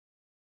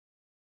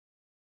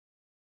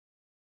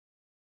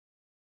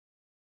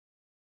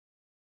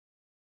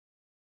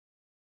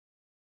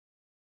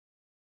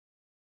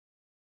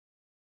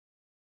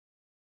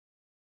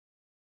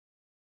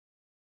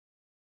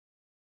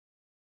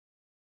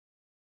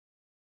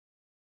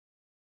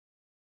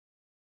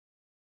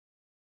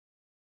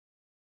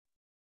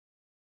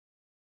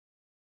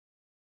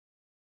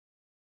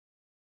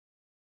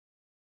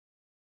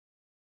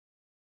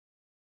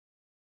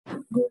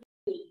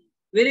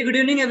Very good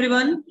evening,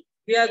 everyone.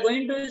 We are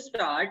going to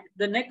start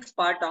the next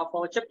part of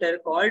our chapter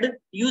called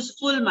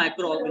useful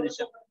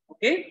microorganism.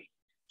 Okay.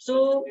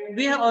 So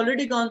we have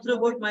already gone through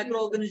about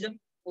microorganism.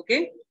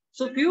 Okay.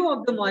 So few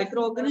of the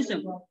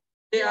microorganism,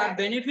 they are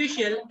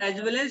beneficial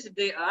as well as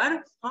they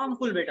are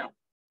harmful beta.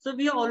 So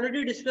we have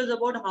already discussed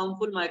about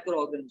harmful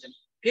microorganism.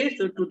 Okay.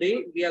 So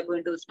today we are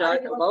going to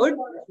start about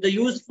the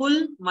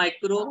useful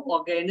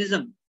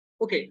microorganism.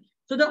 Okay.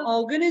 So the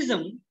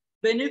organism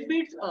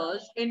benefits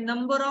us in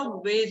number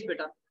of ways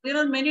beta. There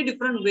are many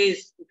different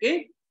ways.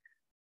 Okay,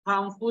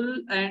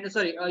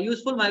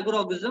 useful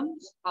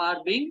microorganisms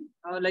are being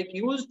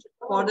used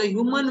for the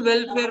human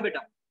welfare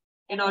beta,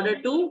 in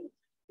order to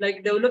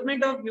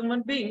development of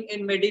human being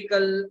in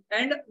medical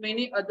and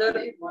many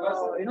other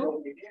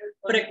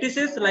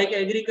practices like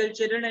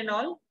agriculture and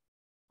all.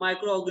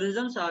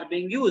 Microorganisms are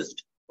being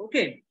used.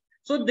 Okay,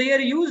 so their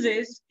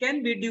uses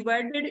can be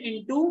divided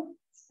into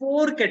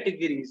four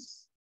categories.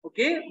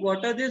 Okay,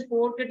 what are these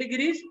four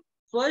categories?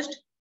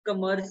 First,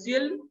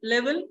 commercial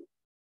level,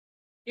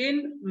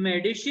 in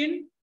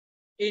medicine,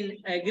 in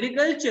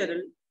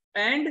agricultural,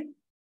 and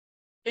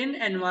in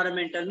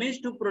environmental, means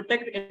to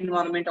protect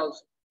environment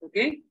also.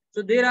 Okay,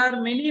 so there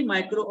are many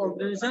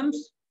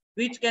microorganisms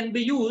which can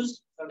be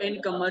used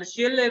in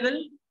commercial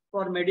level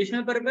for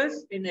medicinal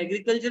purpose, in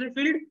agricultural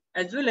field,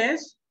 as well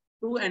as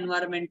to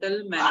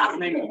environmental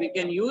management. We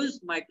can use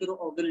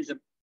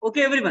microorganism.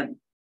 Okay, everyone.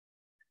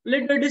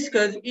 Let us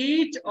discuss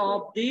each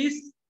of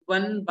these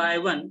one by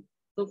one.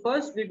 So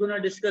first we're going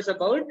to discuss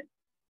about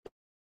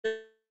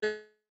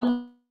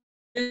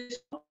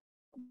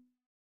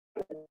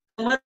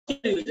commercial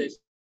uses.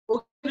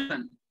 Okay,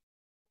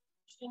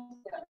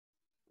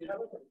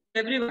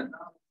 everyone.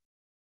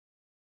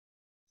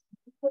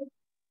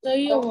 Sir,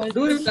 your voice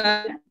Do is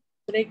you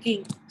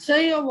breaking. Sir,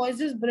 your voice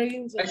is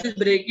breaking. Sir. voice is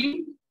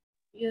breaking?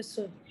 Yes,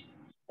 sir.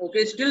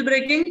 Okay, still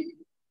breaking?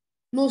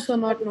 No, sir,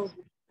 not now.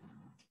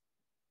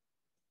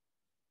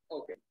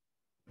 Okay.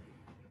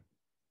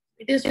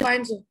 It is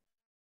fine, sir.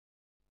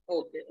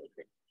 Okay,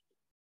 okay.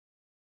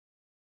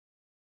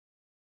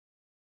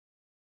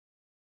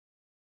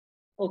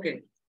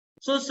 Okay.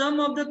 So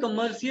some of the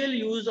commercial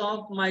use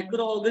of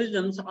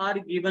microorganisms are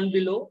given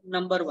below.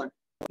 Number one,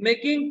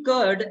 making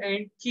curd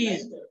and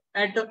cheese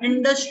at the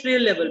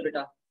industrial level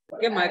beta.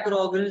 Okay,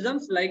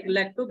 microorganisms like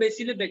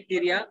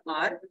lactobacillus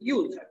are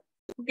used.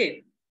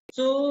 Okay.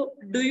 So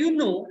do you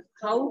know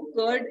how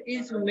curd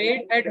is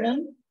made at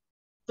home?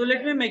 So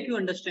let me make you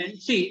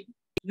understand. See,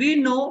 we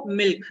know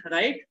milk,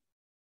 right?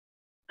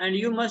 And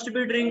you must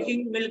be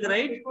drinking milk,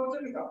 right?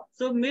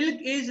 So milk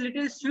is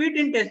little sweet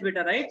in taste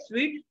beta, right?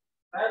 Sweet,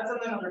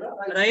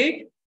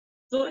 right?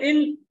 So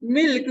in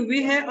milk,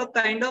 we have a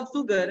kind of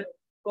sugar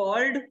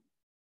called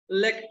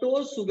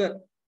lactose sugar.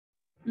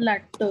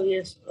 Lacto,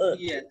 yes.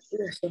 Yes.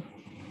 Yes, sir.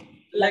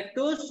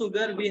 Lactose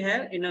sugar we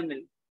have in a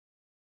milk.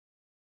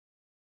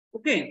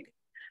 Okay.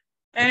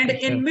 And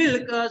in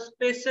milk, a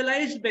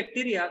specialized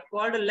bacteria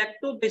called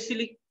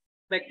lactobacillus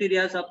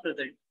bacteria are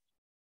present.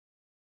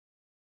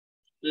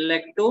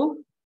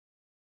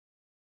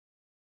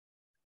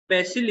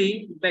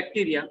 Lactobacillus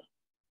bacteria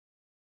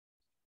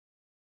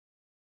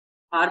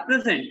are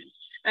present.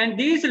 And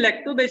these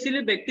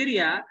lactobacillus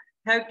bacteria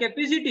have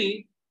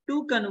capacity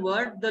to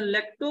convert the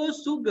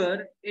lactose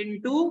sugar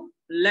into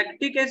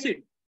lactic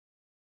acid.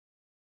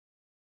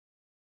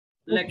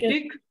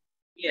 Lactic,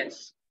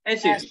 yes,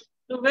 acid. Yes.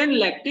 So when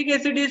lactic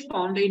acid is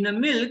found in a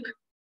milk,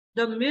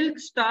 the milk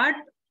start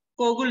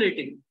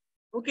coagulating.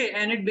 Okay,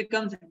 and it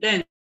becomes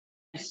dense.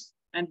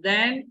 And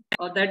then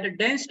that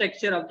dense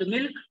texture of the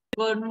milk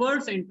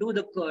converts into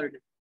the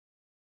curd.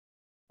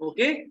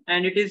 Okay,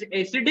 and it is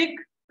acidic,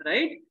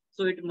 right?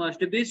 So it must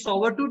be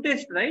sour to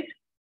taste, right?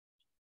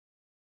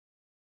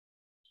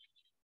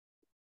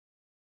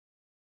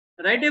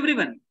 Right,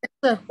 everyone? Yes,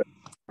 sir.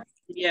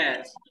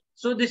 Yes.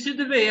 So this is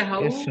the way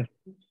how, yes,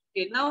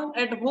 okay, now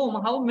at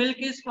home, how milk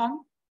is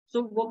formed.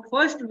 So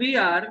first we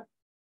are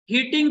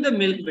heating the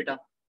milk beta.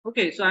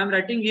 Okay, so I'm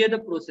writing here the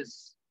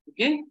process.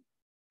 Okay,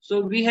 so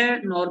we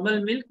have normal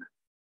milk.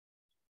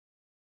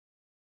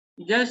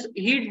 Just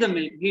heat the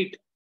milk, heat.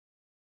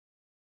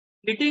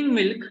 Heating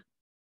milk,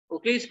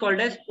 okay, is called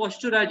as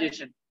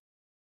pasteurization.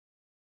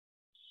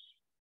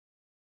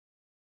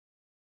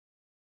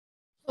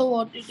 So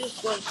what it is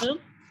called, sir?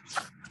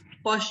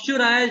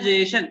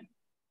 Pasteurization.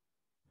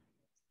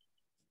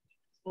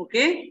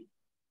 Okay.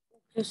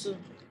 Yes, sir.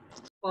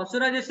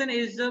 Pasteurization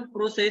is a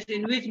process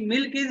in which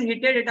milk is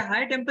heated at a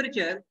high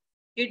temperature.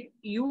 It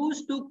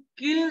used to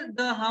kill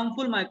the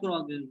harmful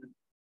microorganism.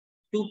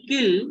 To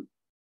kill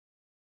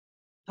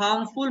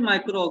harmful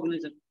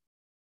microorganism.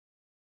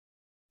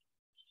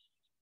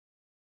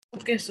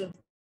 Okay, sir.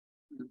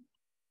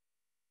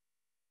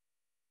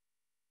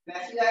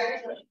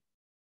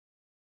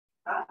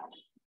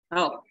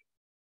 How?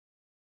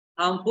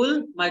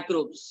 Harmful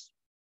microbes.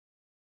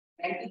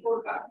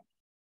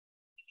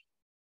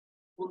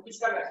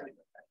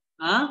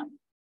 Huh?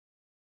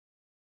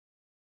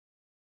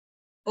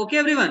 Okay,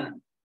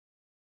 everyone.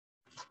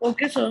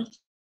 Okay, sir.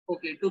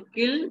 Okay, to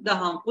kill the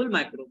harmful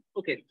microbe.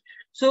 Okay.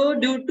 So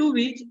due to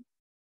which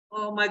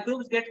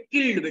microbes get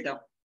killed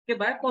beta, okay,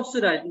 by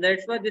pasteurization.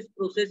 That's why this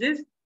process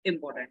is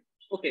important.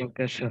 Okay.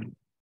 Okay, sir.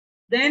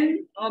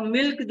 Then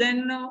milk,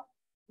 then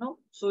no,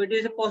 so it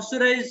is a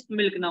pasteurized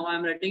milk. Now I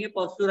am writing a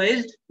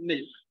pasteurized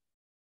milk.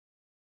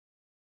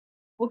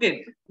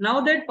 Okay,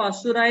 now that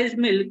pasteurized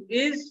milk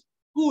is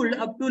cooled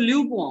up to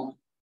lukewarm.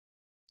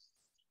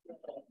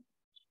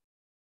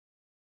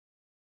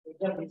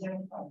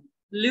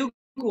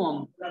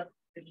 Lukewarm.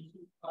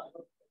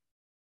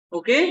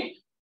 Okay.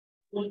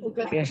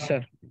 Yes,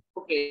 sir.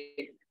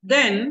 Okay.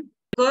 Then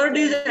curd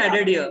is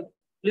added here.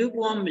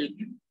 Lukewarm milk.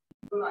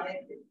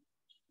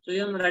 So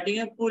you are writing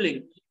a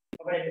cooling.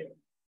 Okay.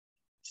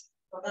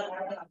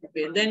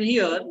 Then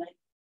here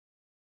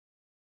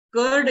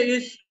curd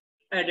is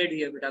added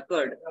here, beta,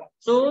 curd.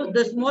 So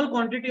the small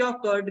quantity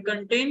of curd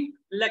contain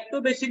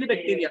lactobacillus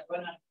bacteria.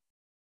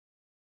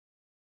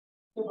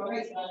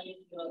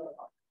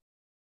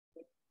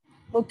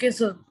 Okay,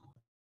 sir.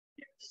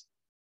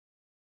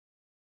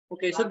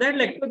 Okay, so that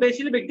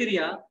lactobacillus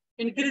bacteria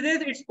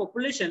increases its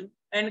population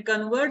and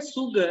converts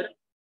sugar,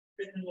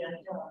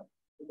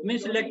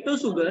 means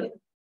lactose sugar,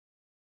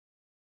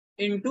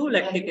 into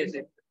lactic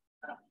acid.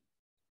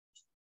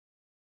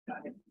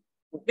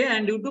 Okay,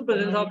 and due to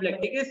presence of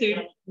lactic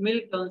acid,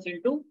 milk turns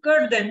into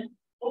curd then.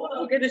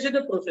 Okay, this is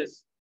the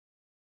process.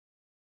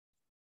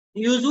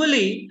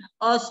 Usually,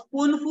 a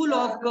spoonful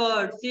of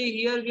curd, see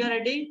here we are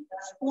adding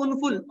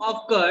spoonful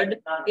of curd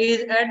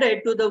is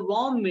added to the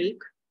warm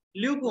milk,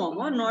 lukewarm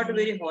or not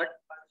very hot,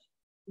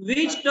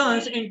 which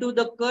turns into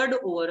the curd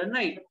over a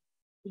night.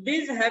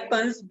 This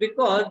happens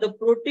because the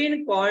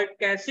protein called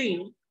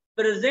casein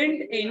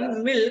present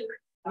in milk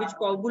which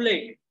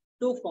coagulate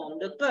to form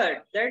the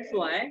curd. That's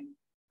why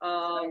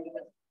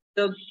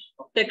the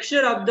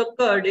texture of the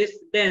curd is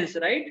dense,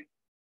 right?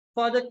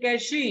 For the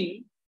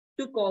casein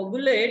to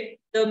coagulate,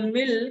 the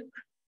milk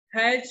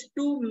has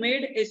to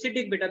made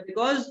acidic beta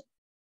because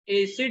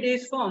acid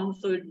is formed,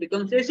 so it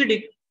becomes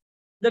acidic.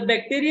 The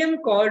bacterium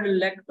called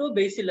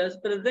lactobacillus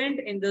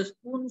present in the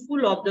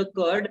spoonful of the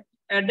curd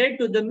added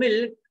to the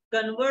milk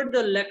convert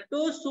the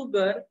lactose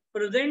sugar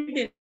present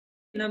in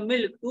the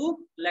milk to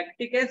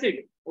lactic acid.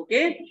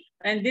 Okay,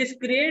 and this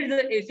creates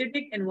the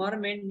acidic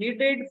environment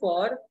needed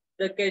for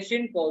the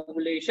casein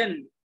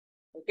coagulation.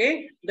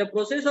 Okay, the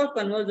process of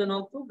conversion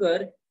of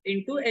sugar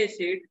into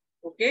acid,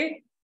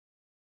 okay,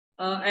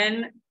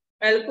 and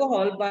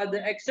alcohol by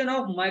the action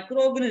of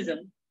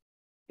microorganism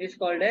is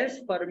called as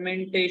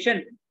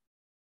fermentation.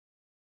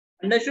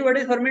 Understood what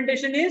is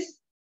fermentation is?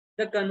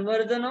 The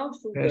conversion of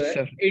Yes, sugar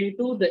sir.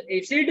 into the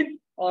acid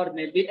or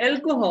maybe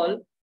alcohol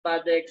by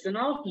the action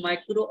of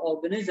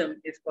microorganism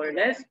is called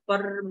as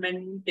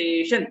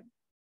fermentation.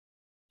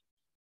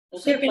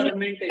 Okay, So can you,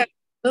 fermentation.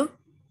 sir?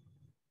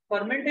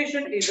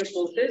 Fermentation is a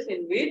process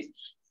in which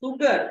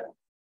sugar,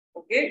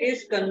 okay,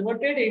 is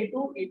converted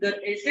into either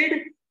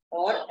acid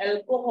or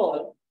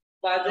alcohol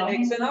by the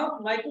action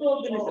of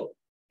microorganism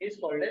is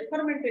called as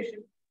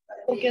fermentation.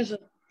 Okay, sir.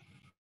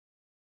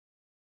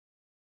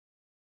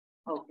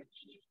 Okay.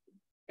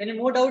 Any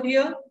more doubt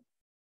here?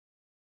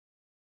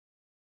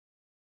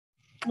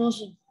 No,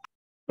 sir.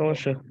 No,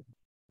 sir.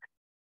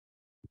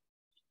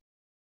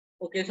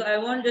 Okay, so I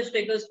want just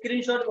take a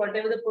screenshot,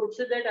 whatever the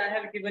process that I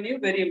have given you,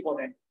 very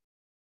important.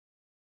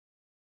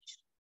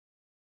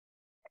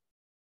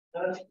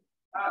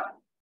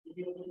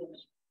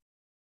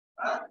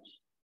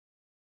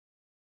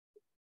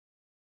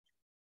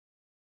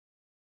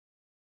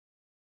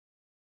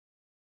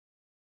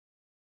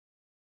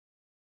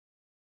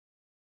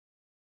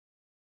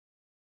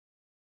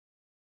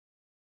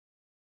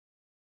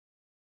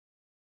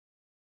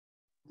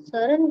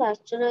 Sir, in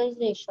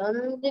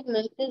pasteurization, the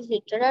milk is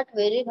heated at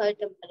very high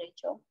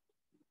temperature.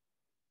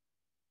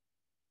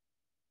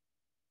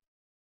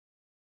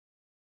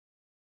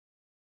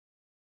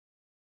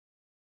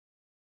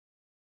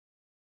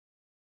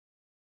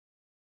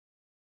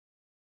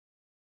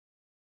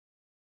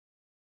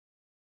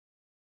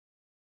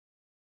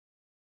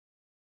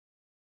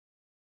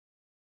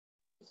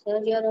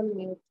 Sir, you're on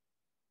mute.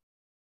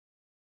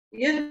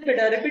 Yes,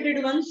 Peter, repeat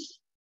it once.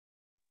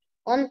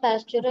 On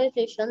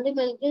pasteurization, the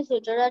milk is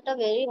heated at a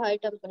very high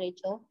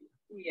temperature.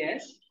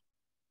 Yes,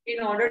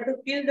 in order to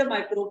kill the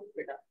microbe,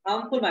 Peter,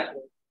 harmful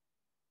microbe.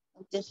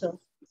 Okay, sir.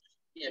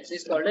 Yes,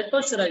 it's called as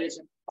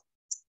pasteurization.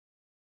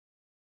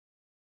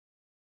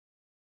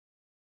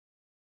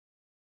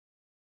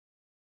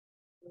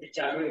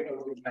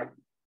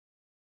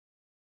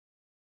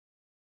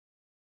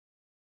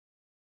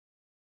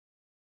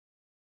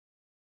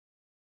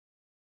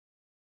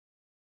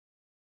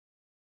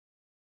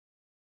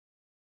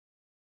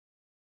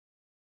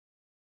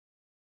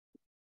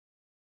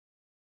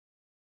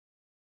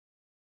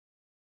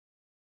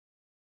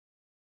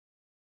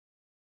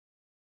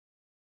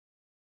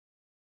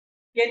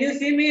 Can you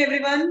see me,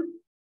 everyone?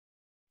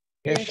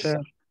 Yes,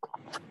 sir.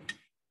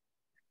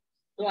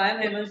 So I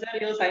am Hemant sir,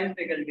 your science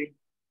faculty.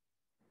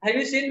 Have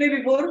you seen me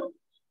before?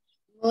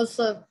 No,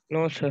 sir.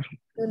 No, sir.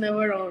 You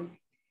never on.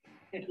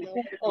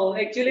 Oh,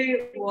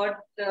 actually, what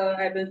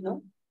happens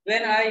now?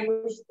 when I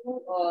used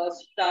to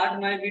start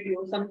my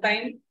video,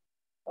 sometime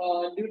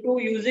due to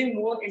using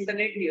more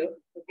internet here,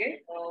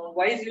 okay,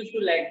 voice used to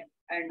lag,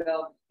 and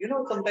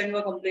sometimes you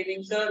are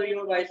complaining, sir,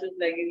 your voice is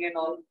lagging and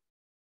all.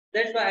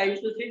 That's why I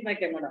used to switch my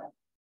camera.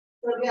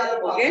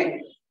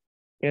 Okay.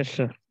 Yes,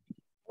 sir.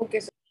 Okay,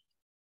 sir.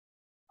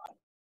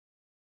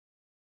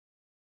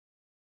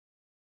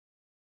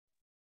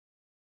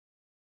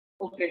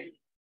 Okay.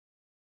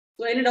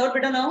 So any doubt,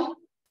 beta now?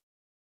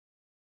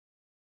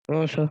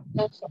 No, sir.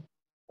 No, sir.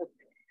 Okay.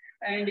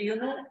 And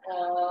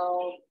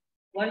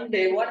one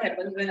day what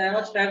happens when I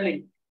was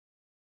traveling?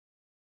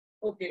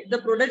 Okay, the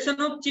production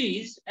of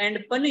cheese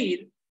and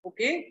paneer.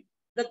 Okay,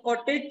 the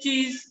cottage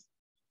cheese.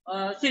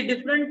 See,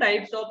 different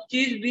types of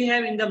cheese we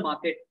have in the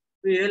market.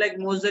 We have like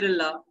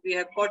mozzarella, we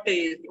have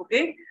cottage.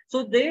 Okay,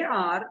 so they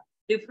are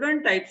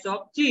different types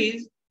of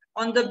cheese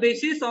on the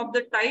basis of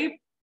the time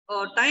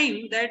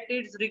that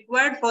it's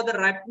required for the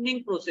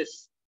ripening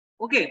process.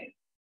 Okay,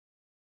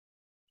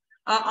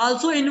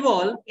 also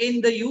involved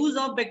in the use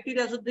of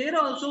bacteria. So there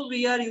also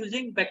we are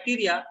using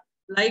bacteria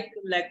like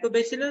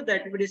lactobacillus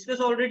that we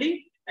discussed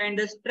already, and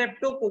the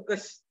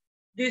streptococcus.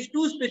 These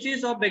two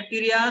species of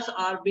bacteria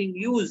are being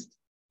used,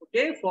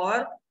 okay,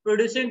 for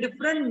producing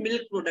different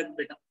milk product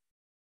beta.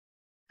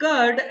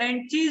 Curd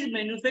and cheese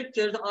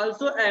manufacturers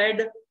also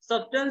add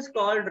substance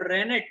called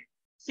rennet.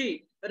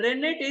 See,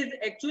 rennet is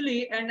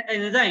actually an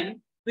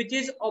enzyme which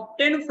is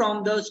obtained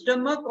from the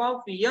stomach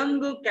of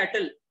young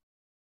cattle.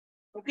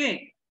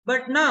 Okay,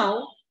 but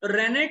now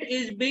rennet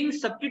is being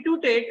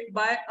substituted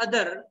by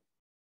other,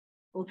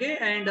 okay,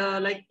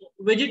 and like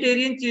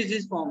vegetarian cheese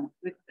is formed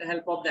with the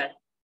help of that.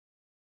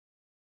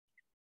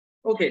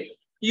 Okay,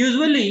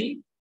 usually,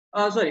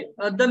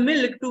 the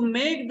milk to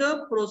make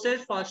the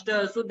process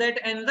faster, so that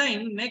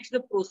enzyme makes the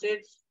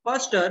process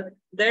faster.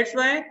 That's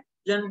why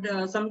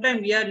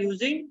sometimes we are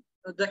using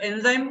the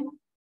enzyme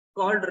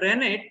called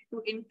rennet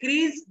to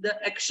increase the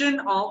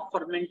action of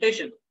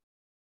fermentation.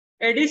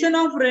 Addition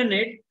of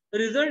rennet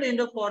result in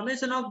the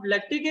formation of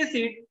lactic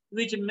acid,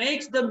 which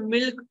makes the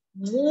milk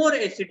more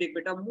acidic,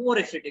 beta, more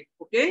acidic.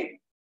 Okay.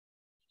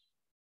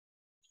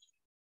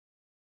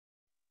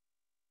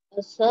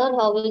 Sir,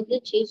 how is the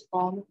cheese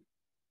formed?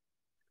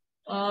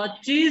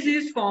 Cheese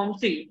is formed.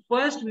 See,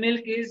 first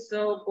milk is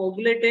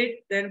coagulated,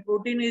 then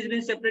protein is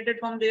being separated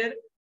from there,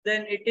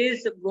 then it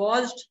is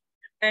washed,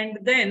 and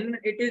then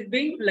it is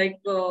being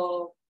like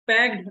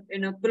packed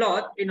in a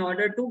cloth in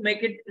order to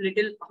make it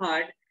little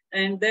hard,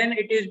 and then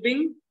it is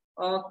being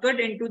cut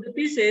into the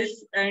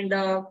pieces, and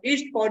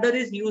yeast powder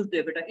is used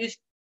there. But yeast,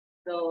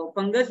 the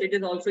fungus, it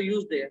is also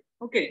used there.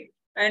 Okay,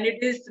 and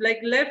it is like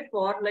left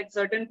for like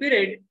certain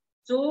period,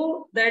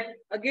 so that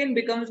again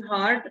becomes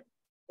hard.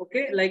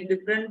 Okay, like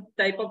different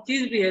type of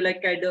cheese we have,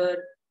 like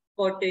cheddar,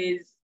 cottage,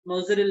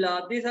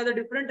 mozzarella. These are the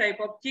different type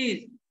of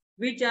cheese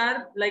which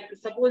are like,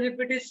 suppose if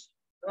it is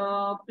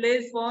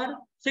placed for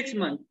 6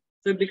 months,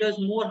 so it becomes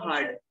more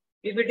hard.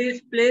 If it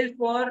is placed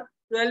for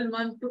 12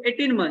 months to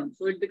 18 months,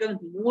 so it becomes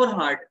more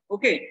hard.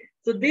 Okay,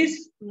 so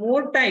this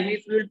more time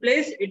if you will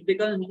place, it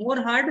becomes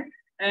more hard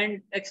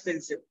and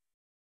expensive.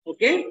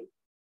 Okay.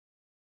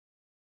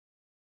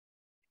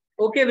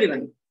 Okay,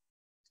 everyone.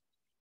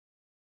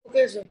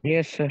 Okay, sir.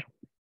 Yes, sir.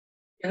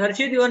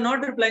 Harshit, you are not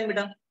replying,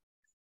 beta.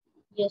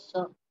 Yes,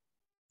 sir.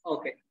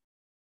 Okay.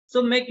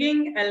 So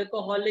making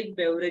alcoholic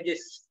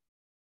beverages.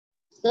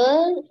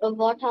 Sir,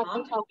 what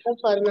happens after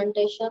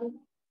fermentation?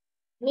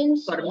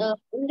 Means Ferm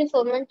in the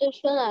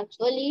fermentation,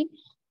 actually,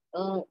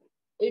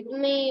 it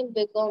may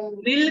become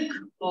milk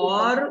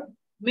or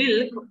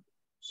milk.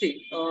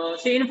 See,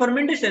 in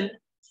fermentation,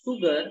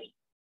 sugar,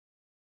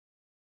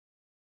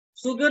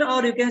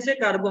 or you can say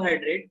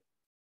carbohydrate.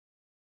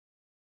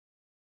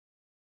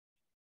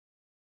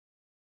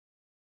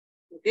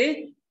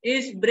 Okay,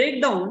 is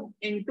break down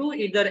into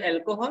either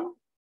alcohol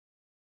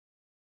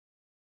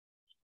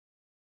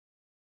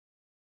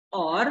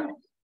or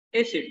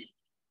acid.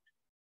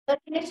 Sir,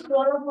 can you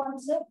scroll up one,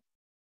 sir?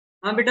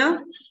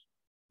 Beta,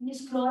 Can you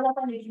scroll up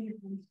a little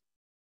bit, please?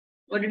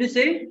 what did you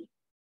say?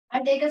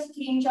 I'll take a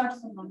screenshot,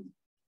 someone.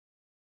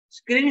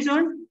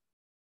 Screenshot?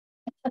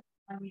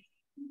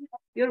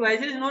 Your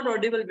voice is not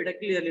audible, beta,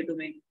 clearly to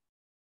me.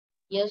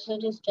 yes,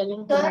 it is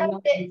telling Sir, to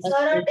I'll take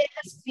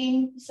a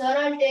screen. Sir,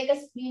 I'll take a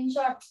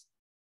screenshot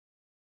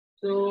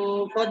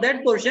So for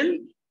that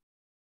portion,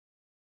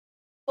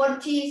 for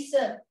cheese,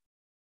 sir.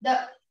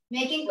 The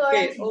making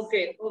okay, cheese.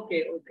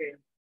 okay.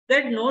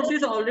 That notes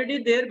is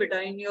already there,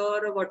 beta, in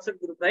your WhatsApp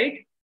group,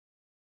 right?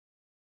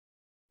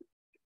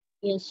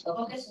 yes, sir.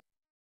 Okay, sir.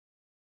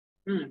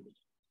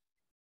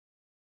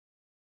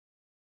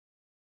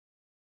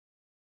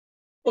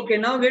 Okay,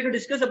 now we have to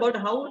discuss about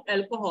how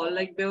alcohol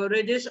like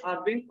beverages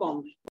are being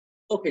formed.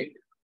 Okay,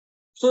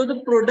 so the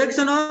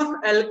production of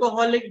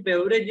alcoholic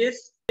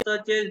beverages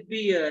such as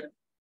beer,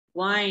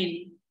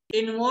 wine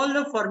involve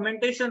the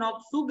fermentation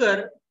of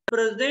sugar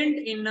present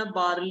in a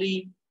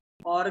barley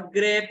or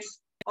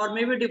grapes or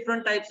maybe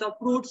different types of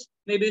fruits.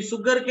 Maybe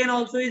sugar cane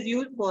also is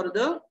used for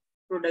the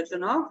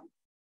production of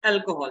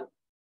alcohol.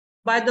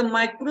 by the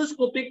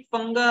microscopic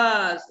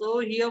fungus. So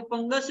here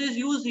fungus is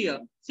used here.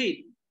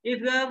 See,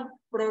 if you are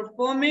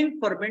performing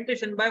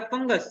fermentation by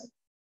fungus,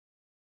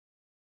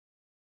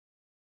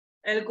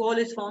 alcohol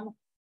is formed.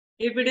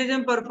 If it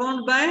is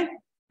performed by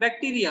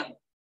bacteria,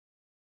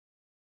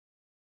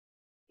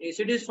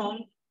 acid is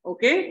formed.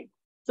 Okay.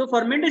 So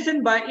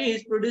fermentation by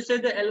yeast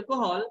produces the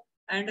alcohol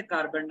and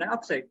carbon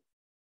dioxide.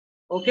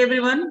 Okay,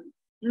 everyone.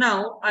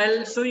 Now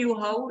I'll show you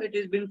how it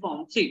is being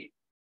formed. See,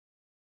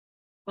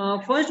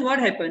 first what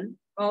happened?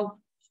 I'm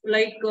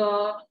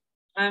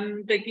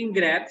taking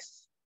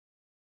grapes.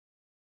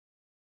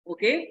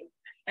 Okay,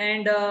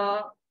 and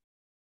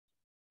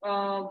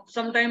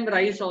sometime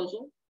rice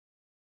also.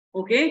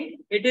 Okay,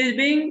 it is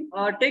being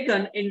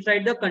taken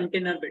inside the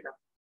container beta.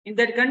 In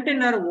that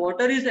container,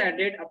 water is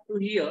added up to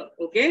here.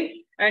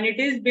 Okay, and it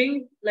is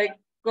being like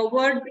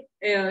covered,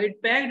 it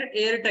packed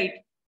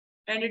airtight,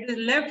 and it is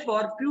left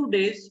for few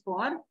days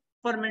for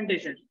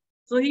fermentation.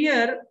 So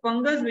here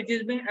fungus which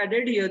is being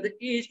added here, the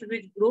yeast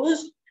which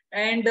grows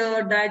and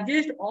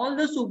digest all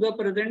the sugar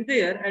present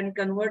there and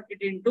convert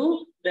it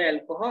into the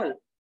alcohol.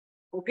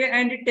 Okay,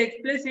 and it takes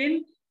place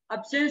in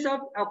absence of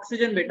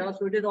oxygen beta.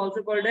 So it is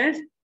also called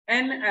as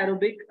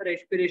anaerobic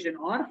respiration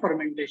or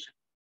fermentation.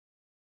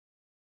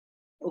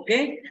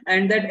 Okay,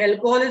 and that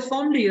alcohol is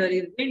formed here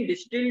is being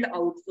distilled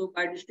out. So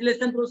by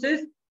distillation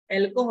process,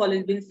 alcohol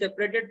is being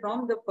separated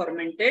from the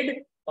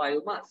fermented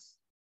biomass.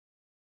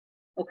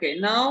 Okay,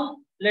 now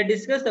let's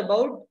discuss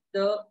about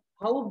the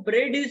how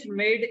bread is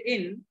made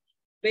in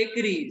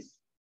bakeries.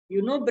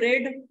 You know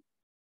bread?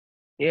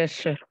 Yes,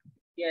 sir.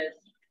 Yes,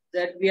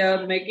 that we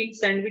are making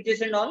sandwiches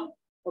and all.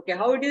 Okay,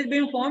 how it is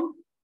being formed?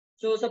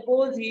 So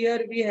suppose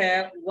here we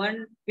have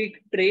one big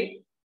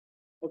tray.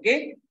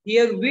 Okay,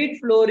 here wheat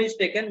flour is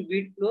taken,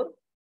 wheat flour.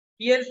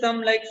 Here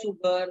some like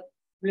sugar,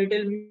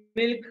 little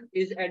milk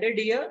is added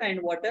here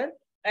and water,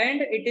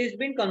 and it is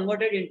being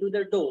converted into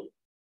the dough.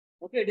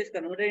 Okay, it is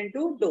converted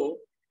into dough,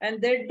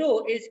 and that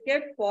dough is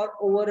kept for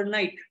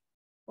overnight.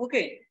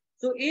 Okay,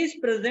 so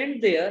yeast present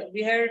there.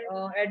 We had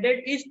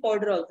added yeast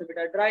powder also,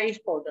 beta, dry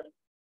yeast powder.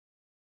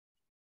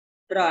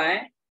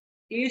 Dry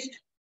yeast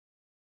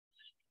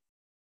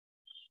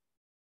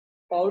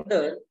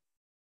powder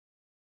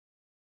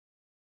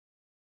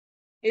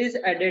is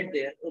added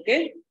there.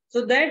 Okay,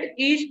 so that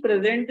yeast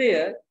present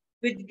there,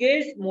 which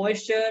gets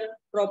moisture,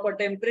 proper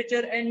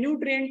temperature, and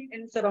nutrient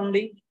in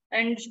surrounding,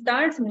 and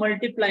starts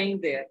multiplying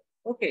there.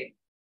 Okay,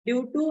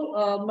 due to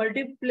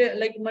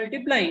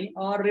multiplying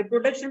or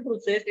reproduction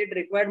process, it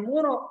required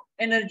more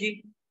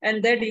energy,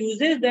 and that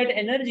uses that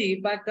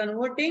energy by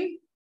converting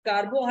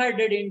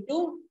carbohydrate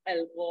into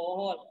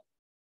alcohol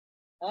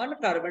or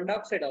carbon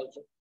dioxide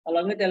also.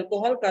 Along with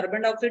alcohol,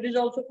 carbon dioxide is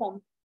also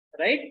formed,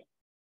 right?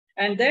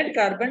 And that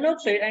carbon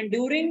dioxide, and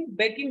during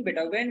baking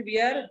beta, when we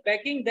are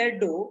baking that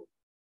dough,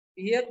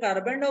 here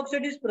carbon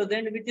dioxide is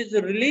present, which is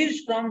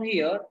released from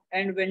here,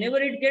 and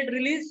whenever it get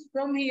released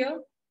from here,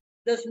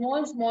 the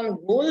small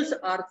holes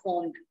are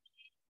formed,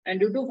 and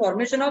due to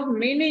formation of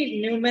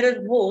many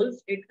numerous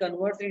holes, it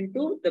converts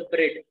into the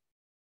bread.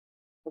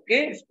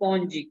 Okay,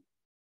 spongy.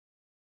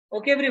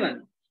 Okay,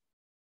 everyone.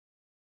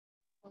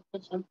 Okay,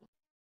 sir.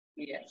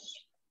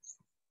 Yes.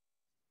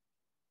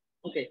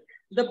 Okay.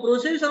 The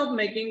process of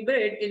making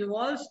bread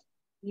involves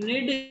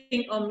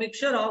kneading a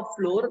mixture of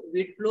flour,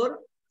 wheat flour,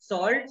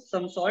 salt,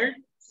 some salt,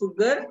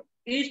 sugar,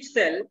 yeast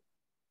cell,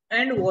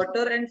 and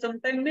water, and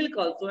sometimes milk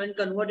also, and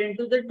convert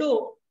into the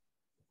dough.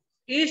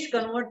 Yeast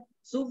convert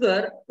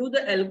sugar to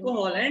the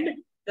alcohol,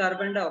 and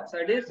carbon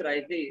dioxide is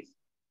rises.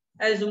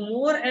 As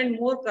more and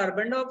more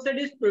carbon dioxide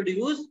is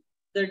produced,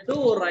 the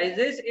dough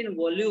rises in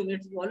volume.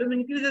 Its volume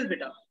increases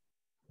beta,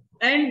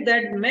 and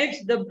that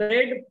makes the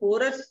bread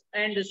porous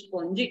and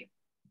spongy.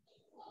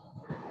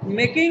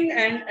 Making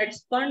an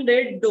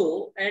expanded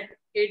dough at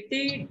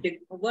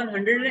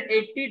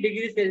 180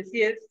 degrees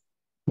Celsius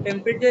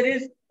temperature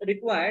is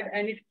required,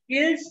 and it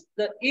kills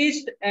the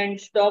yeast and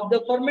stop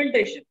the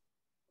fermentation.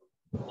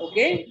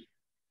 Okay,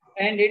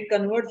 and it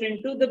converts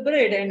into the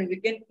bread, and we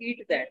can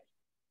eat that.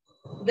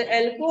 The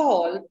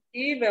alcohol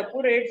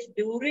evaporates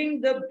during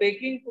the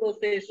baking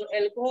process. So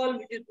alcohol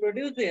which is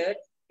produced here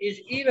is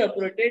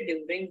evaporated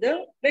during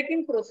the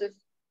baking process,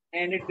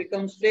 and it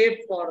becomes safe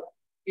for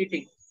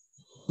eating.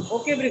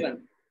 Okay,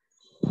 everyone.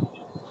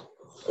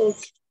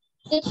 Okay.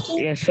 This is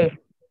Yes, sir.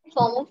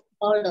 form of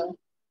powder.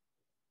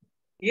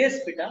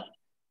 Yes, Pita.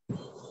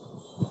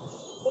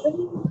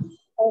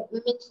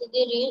 Means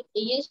the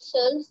yeast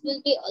cells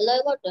will be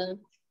alive or dead.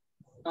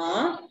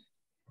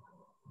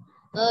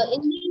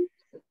 In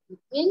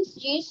means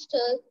yeast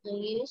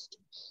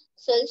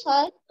cells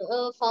are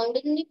found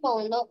in the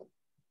powder.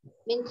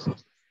 Means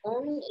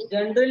found in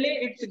Generally,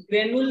 it's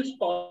granules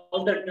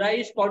powder. Dry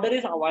yeast powder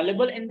is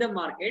available in the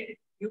market.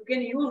 You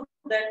can use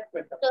that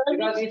better.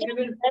 Because if you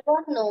will. I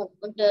don't know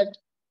that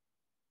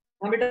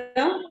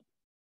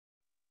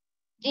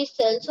these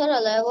cells are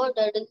alive or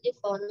dead in the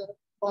form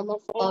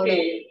of powder.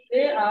 Okay,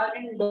 they are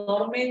in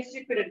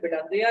dormancy period,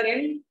 beta. They are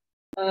in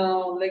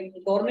like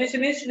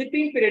dormation is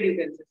sleeping period. You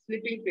can say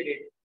sleeping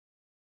period.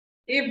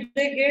 If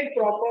they get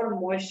proper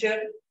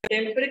moisture,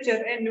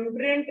 temperature, and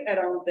nutrient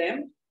around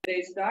them,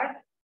 they start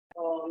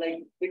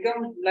like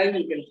become live,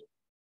 you can say.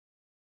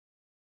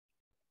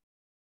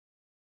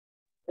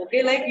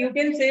 Okay, like you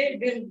can say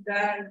this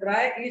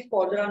dry is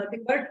powder or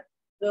nothing, but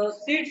the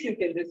seeds you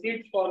can say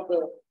seeds for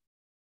the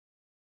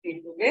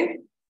seeds, okay,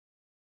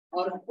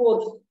 or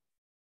spores.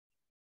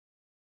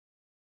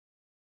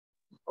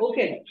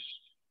 Okay,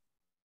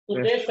 so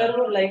Yes, they sir.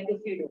 serve like a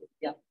seed.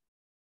 Yeah.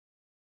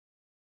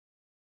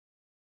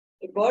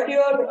 You got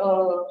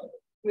your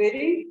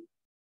query?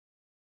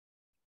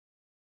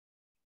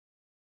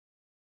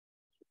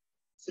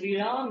 Sri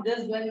Ram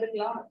just joined the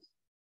class.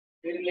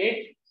 Very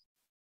late.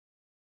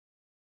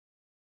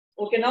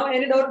 Okay, now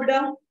any doubt,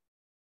 beta?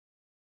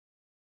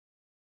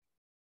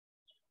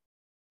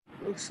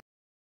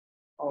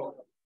 Oh.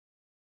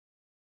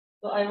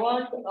 So I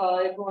want,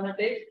 if you want to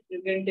take,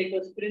 you can take a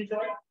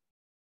screenshot.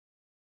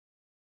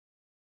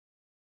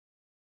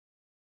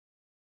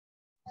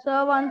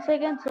 Sir, 1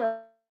 second,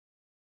 sir.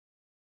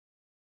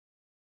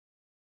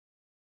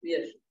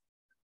 Yes.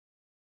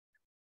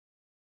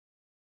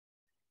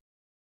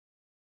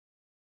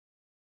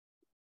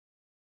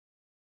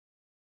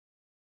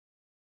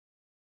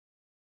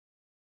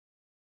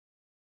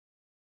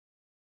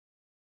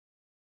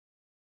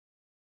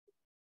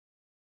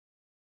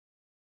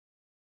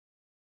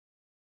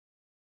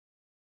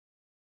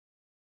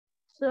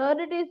 Sir,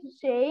 it is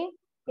saying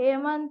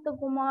Hemant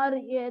Kumar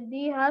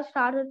Yedi has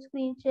started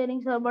screen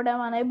sharing, sir, but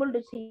I'm unable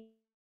to see.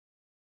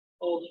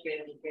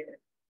 Okay, okay.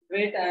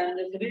 Wait, I am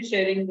just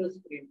resharing the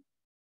screen.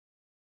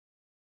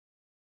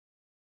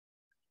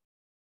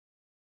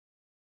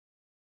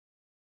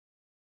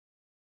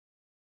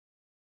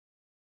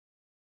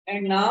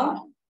 And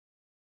now?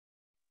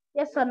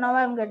 Yes, sir, now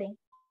I'm getting.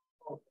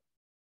 Okay.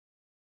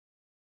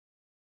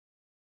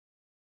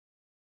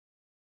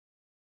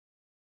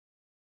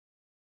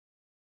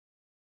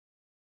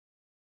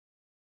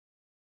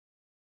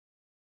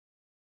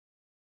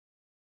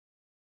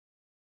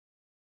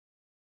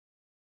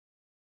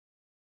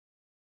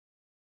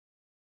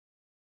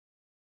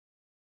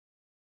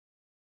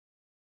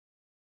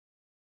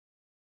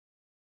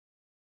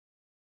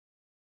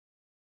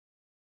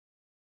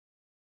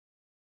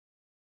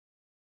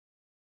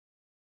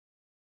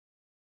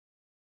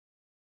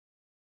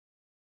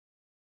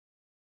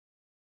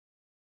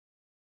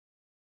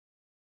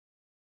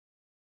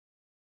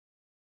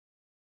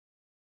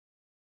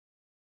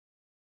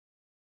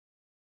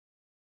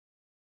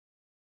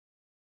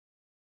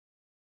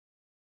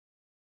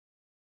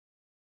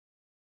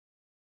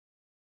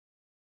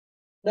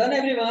 Done,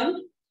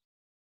 everyone?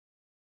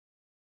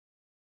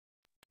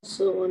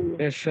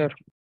 Yes, sir.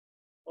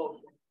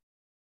 Okay.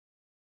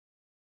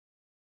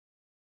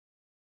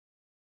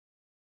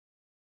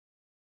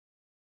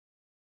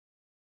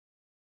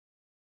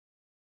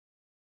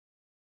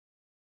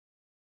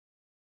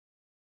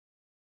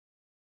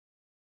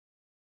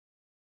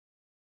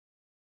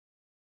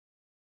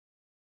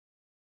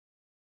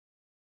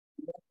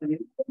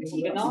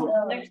 Okay,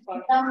 now next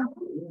part.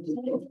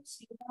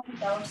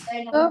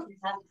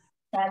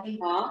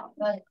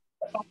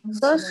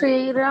 Sir,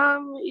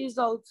 Sriram is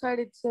outside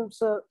it seems,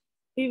 sir.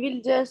 We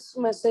will just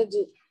message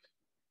it.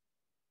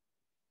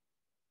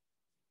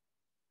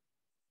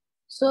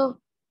 So,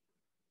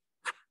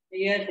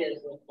 Yes, yes,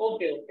 yes.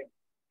 Okay, okay.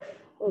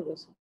 okay,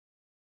 sir.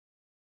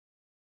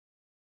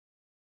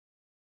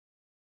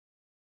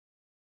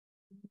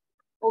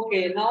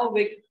 Okay, now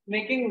we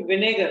making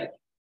vinegar.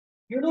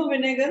 You know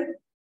vinegar?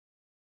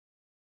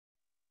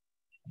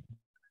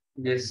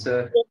 Yes,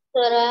 sir. Yes,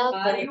 sir,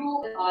 I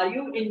have Are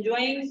you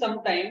enjoying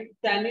sometime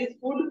Chinese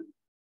food?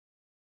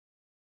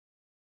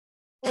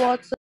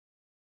 What's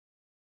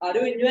Are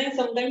you enjoying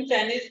sometime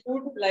Chinese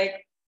food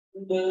like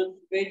noodles,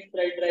 veg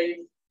fried rice,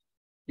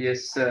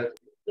 Yes, sir.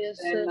 yes,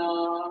 then sir.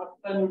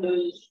 hakka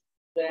noodles,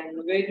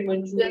 then veg Yes,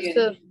 Manchurian?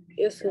 sir.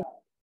 Yes, sir.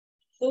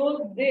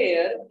 So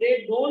there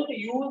they don't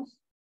use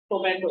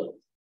tomatoes.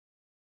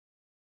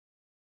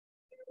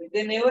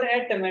 They never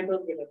add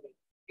tomatoes with it.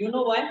 You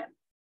know why?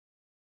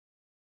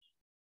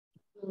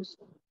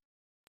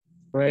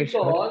 Why,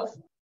 sir?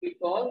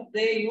 Because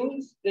they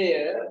use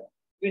their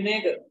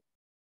vinegar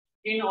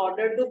in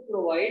order to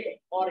provide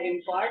or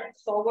impart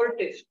sour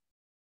taste.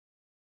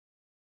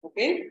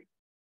 Okay?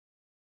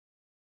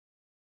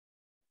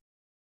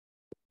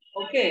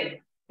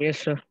 Okay. Yes,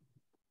 sir.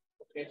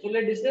 Okay. So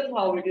let's discuss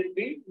how it is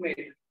being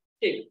made.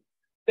 Okay.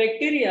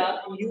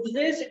 Bacteria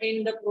uses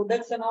in the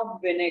production of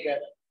vinegar.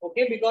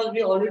 Okay, because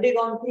we already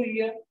gone through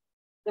here.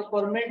 The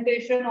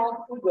fermentation of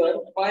sugar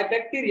by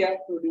bacteria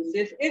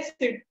produces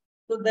acid.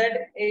 So that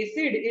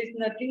acid is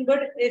nothing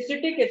but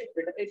acetic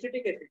acid.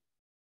 Acetic acid.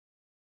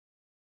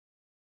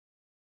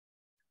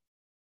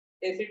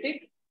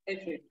 Acetic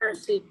acid.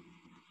 Acid.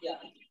 Yeah.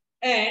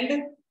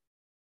 And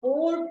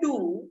 4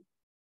 to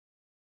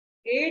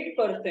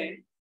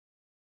 8%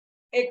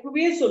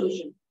 aqueous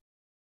solution.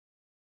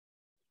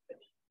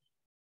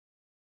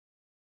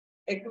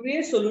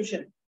 Aqueous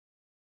solution.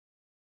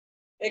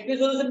 Aqueous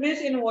solution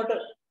means in water.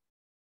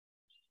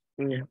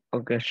 Yeah.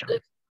 Okay, sir.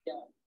 Yeah.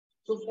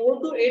 So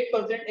 4 to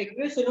 8%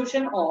 aqueous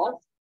solution of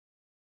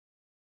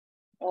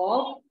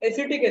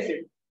acetic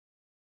acid.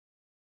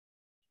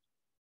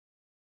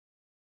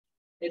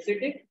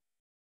 Acetic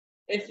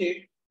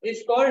acid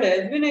is called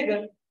as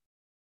vinegar.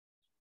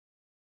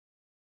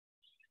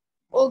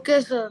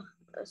 Okay, sir.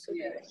 Yes.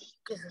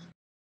 Okay, sir.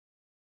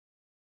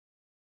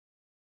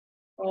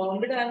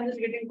 But I'm just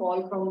getting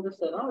call from the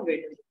sir.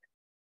 Wait.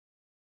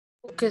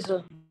 Okay,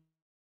 sir.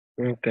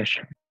 Okay,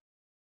 sir.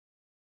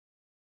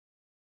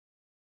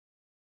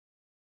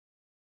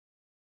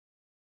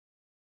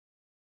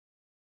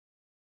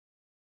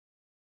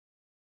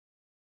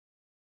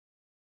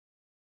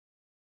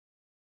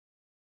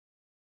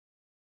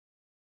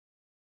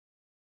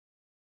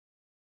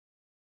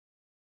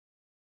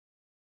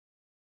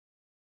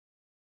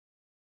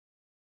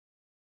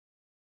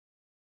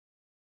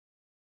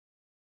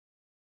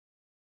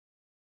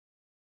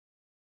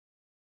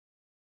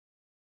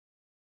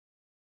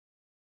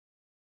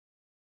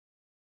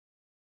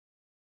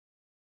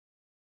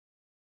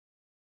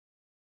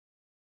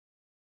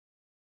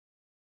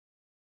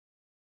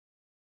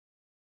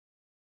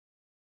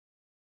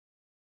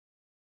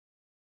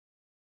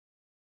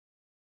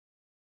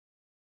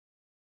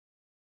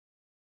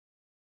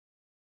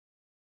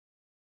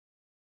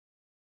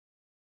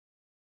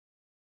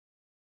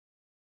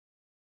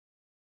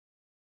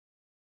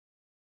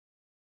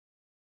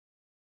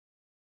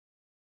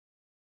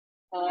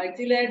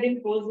 Actually, I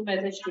didn't post the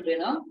message today,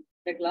 na,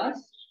 the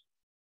class.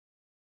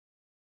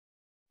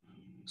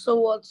 So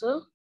what,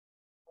 sir?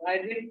 I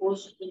didn't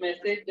post the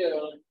message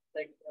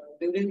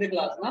during the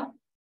class, na.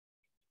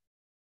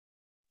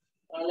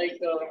 At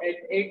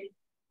 8,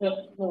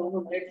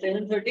 no, at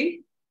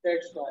 7:30.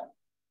 That's why.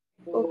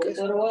 So Okay,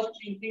 sir was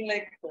thinking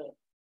like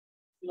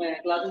my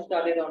classes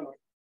started or not.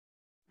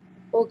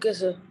 Okay,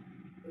 sir.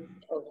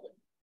 Okay.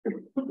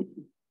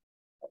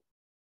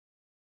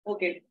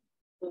 Okay.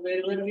 So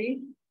where were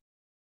we?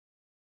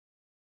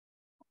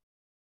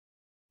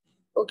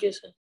 Okay,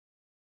 sir.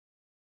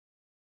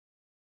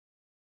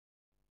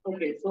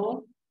 Okay,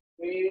 so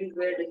we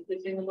were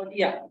discussing about,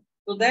 yeah.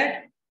 So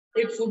that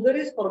if sugar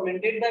is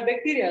fermented by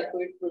bacteria, so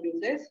it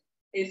produces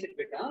acid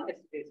beta,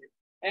 acetic acid.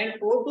 And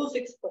 4 to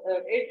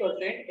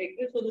 8%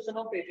 aqueous solution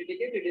of acetic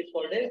acid is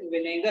called as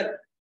vinegar.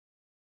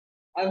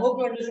 I hope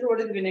you understood what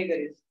is vinegar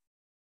is.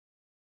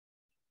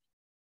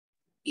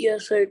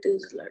 Yes, sir, it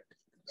is like.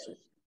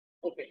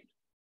 Okay.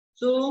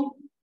 So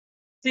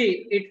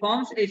see, it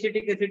forms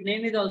acetic acid.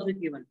 Name is also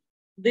given.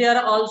 They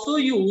are also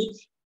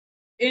used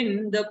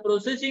in the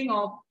processing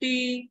of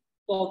tea,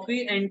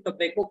 coffee, and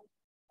tobacco.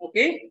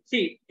 Okay.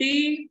 See,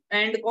 tea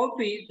and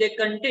coffee, they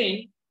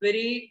contain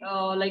very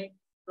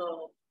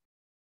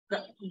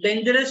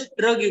dangerous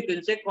drug, you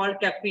can say, called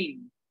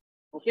caffeine.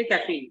 Okay,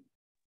 caffeine.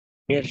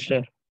 Yes,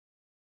 sir.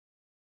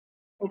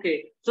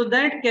 Okay. So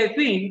that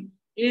caffeine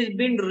is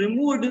being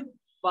removed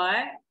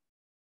by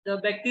the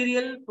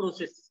bacterial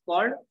process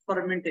called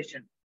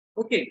fermentation.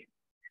 Okay.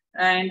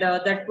 And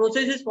that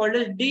process is called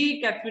as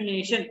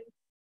decaffeination.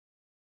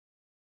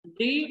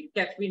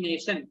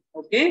 Decaffeination.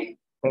 Okay.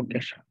 Okay,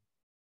 sir.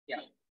 Yeah.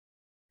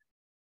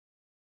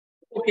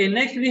 Okay.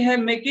 Next we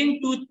have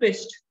making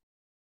toothpaste.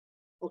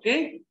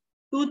 Okay.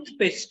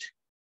 Toothpaste.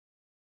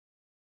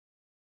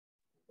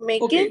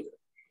 Making? Okay.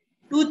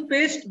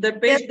 Toothpaste, the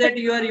paste that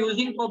you are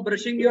using for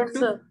brushing your Yes,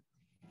 tooth. sir.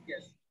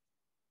 Yes.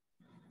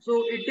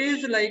 So it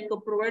is like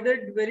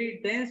provided very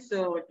dense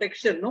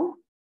texture, no?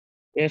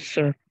 Yes,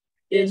 sir.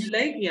 Yes.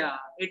 Like, yeah,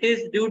 it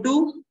is due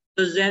to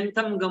the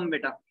xanthan gum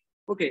beta.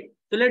 Okay,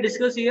 so let's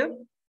discuss here.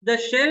 The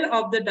shell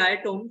of the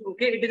diatoms,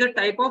 okay, it is a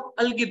type of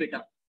algae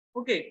beta,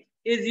 okay,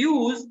 is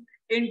used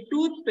in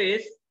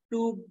toothpaste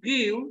to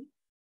give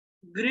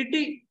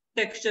gritty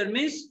texture,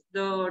 means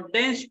the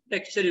dense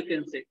texture, you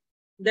can say,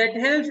 that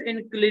helps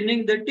in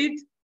cleaning the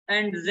teeth.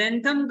 And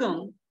xanthan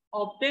gum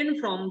obtained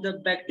from the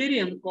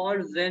bacterium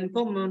called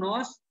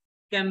Xanthomonas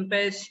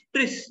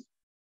campestris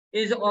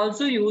is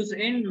also used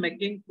in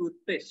making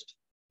toothpaste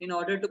in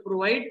order to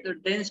provide the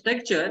dense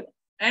texture,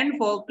 and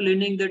for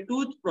cleaning the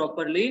tooth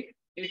properly.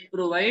 It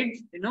provides,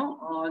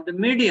 the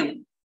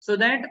medium so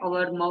that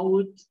our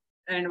mouth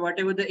and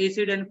whatever the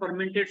acid and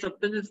fermented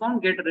substances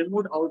formed get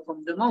removed out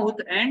from the mouth,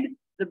 and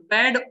the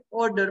bad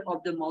odor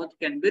of the mouth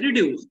can be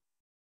reduced.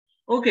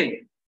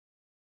 Okay.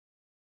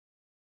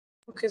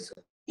 Okay, sir.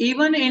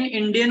 Even in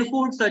Indian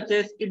food such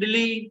as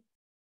idli,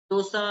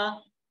 dosa,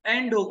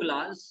 and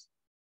doklas,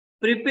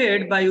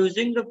 prepared by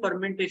using the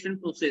fermentation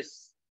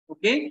process.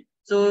 Okay.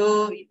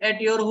 So at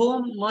your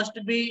home must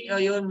be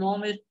your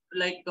mom is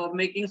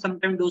making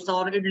sometime dosa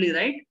or idli,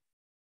 right?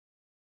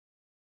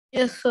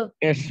 Yes, sir.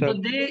 Yes, So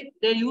sir.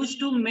 they used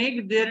to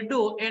make their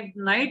dough at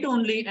night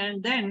only,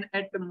 and then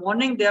at the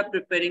morning they are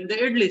preparing the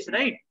idlis,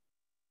 right?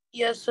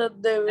 Yes, sir.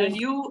 They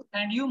will.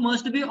 And you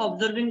must be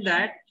observing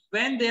that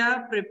when they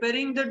are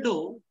preparing the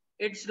dough,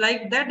 it's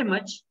like that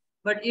much.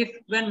 But if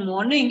when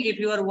morning, if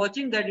you are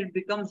watching that, it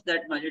becomes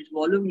that much. Its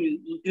volume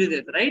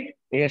increases, right?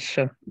 Yes,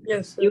 sir.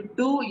 Yes, sir.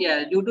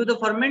 Due to the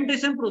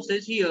fermentation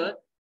process here,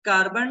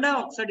 carbon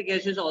dioxide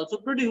gas is also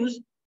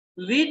produced,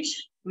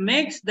 which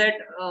makes that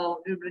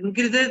it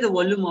increases the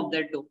volume of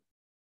that dough.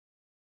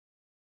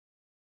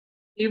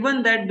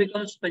 Even that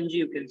becomes spongy,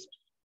 you can say.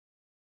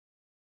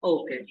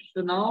 Okay,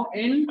 so now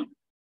in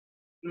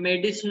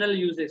medicinal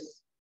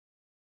uses,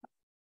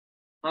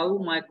 how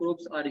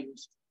microbes are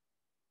used.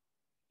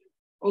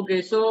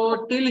 Okay,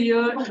 so till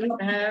here you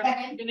have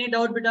any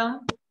doubt, beta?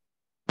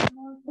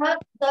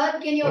 Sir,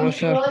 can you No,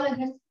 sir. scroll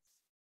again?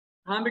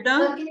 Haan, Sir,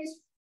 beta? can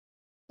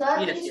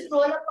you Yes.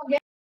 scroll up again?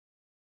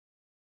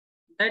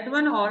 That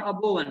one or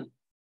above one?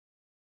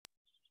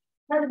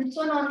 Sir, this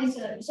one only,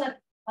 sir. Sir,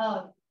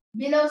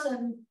 below,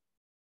 sir,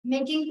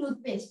 making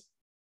toothpaste.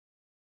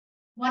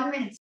 1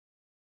 minute.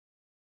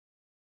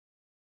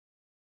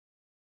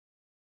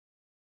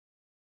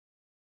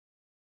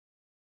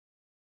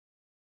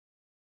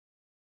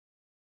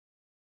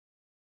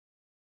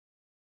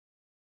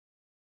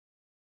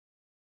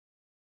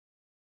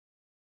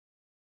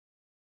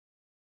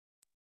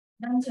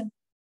 Done, sir.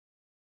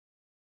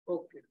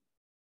 Okay.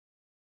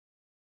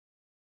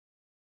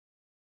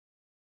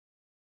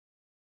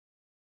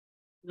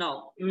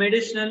 Now,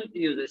 medicinal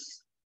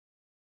uses.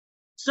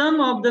 Some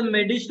of the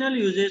medicinal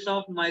uses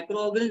of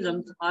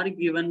microorganisms are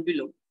given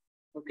below.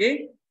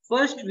 Okay.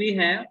 First, we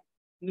have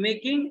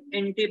making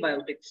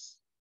antibiotics.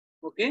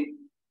 Okay.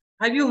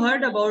 Have you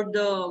heard about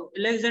the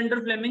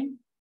Alexander Fleming?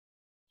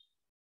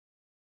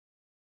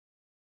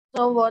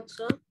 So what,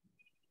 sir?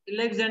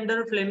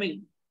 Alexander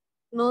Fleming.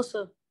 No,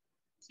 sir.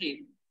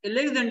 See,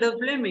 Alexander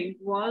Fleming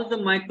was the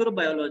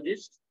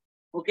microbiologist.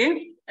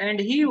 Okay. And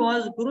he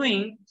was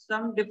growing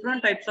some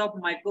different types of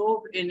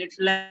microbes in its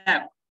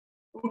lab.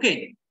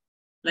 Okay.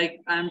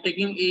 Like I am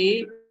taking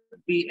A,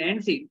 B,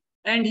 and C.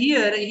 And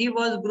here he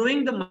was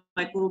growing the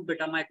microbe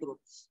beta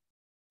microbes.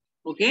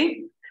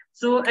 Okay.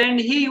 So, Okay. and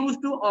he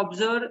used to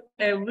observe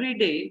every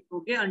day,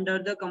 okay, under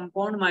the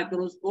compound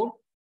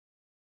microscope,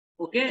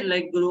 okay,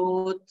 like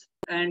growth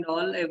and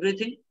all,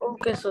 everything.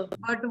 Okay, sir.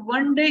 But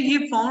one day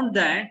he found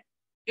that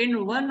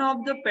in one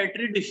of the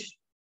petri dish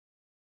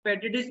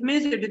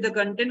means it is the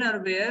container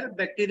where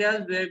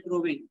bacteria were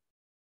growing.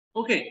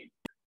 Okay.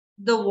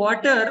 The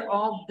water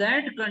of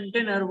that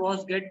container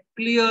was get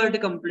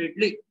cleared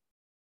completely.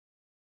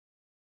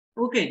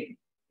 Okay.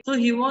 So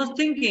he was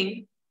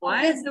thinking,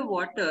 why the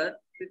water?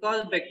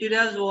 Because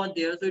bacteria was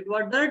there, so it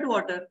was dirt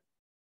water.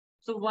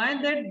 So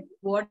why that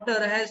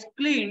water has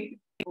cleaned?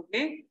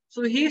 Okay.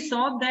 So he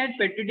saw that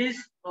petri dish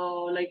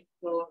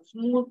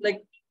smooth,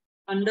 like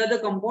under the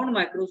compound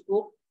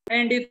microscope,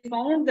 and he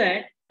found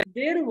that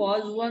there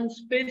was one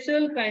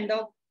special kind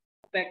of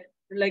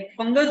like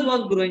fungus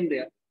was growing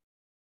there.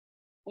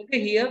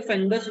 Okay, here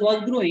fungus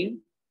was growing,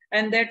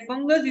 and that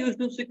fungus used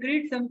to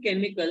secrete some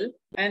chemical,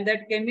 and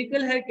that chemical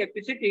had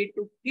capacity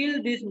to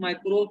kill these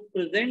microbes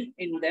present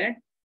in that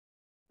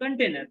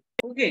container.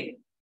 Okay.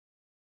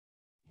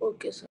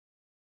 Okay, sir.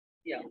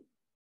 Yeah.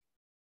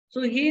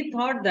 So he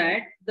thought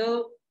that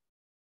the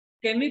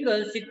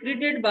chemical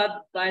secreted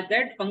by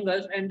that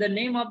fungus, and the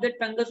name of that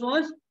fungus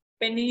was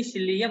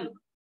penicillium.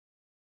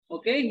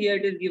 Okay, here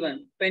it is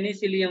given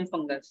penicillium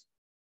fungus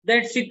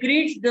that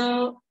secretes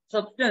the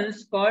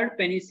substance called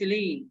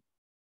penicillin.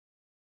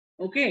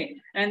 Okay,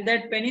 and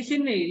that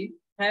penicillin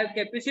have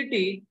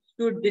capacity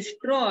to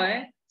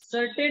destroy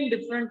certain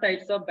different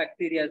types of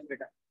bacteria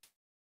beta.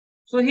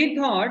 So he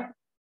thought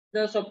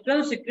the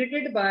substance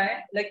secreted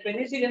by, like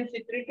penicillin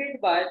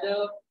secreted by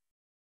the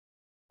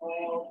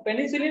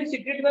penicillin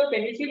secreted by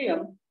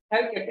penicillium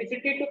have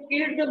capacity to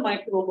kill the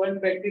microbe and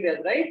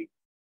bacteria, right?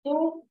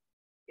 So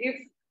if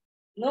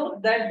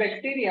that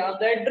bacteria,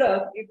 that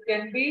drug, it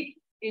can be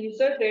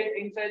inserted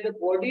inside the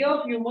body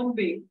of human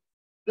being,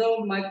 the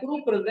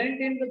microbe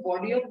present in the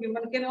body of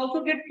human can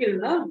also get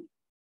killed, na?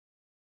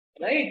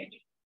 Right?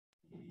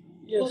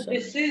 Yes, So sir.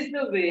 this is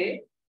the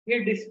way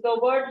he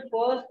discovered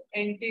first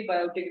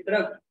antibiotic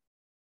drug.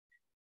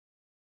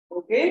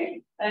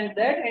 Okay, and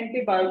that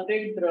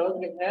antibiotic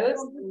drug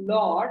helped a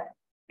lot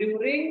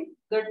during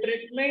the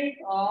treatment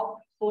of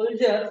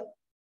soldiers,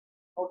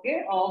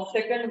 okay, of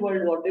Second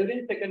World War,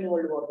 during Second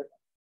World War.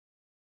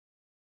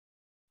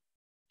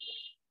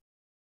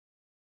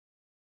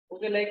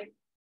 Okay, like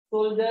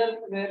soldiers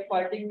were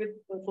fighting with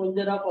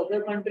soldiers of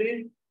other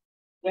countries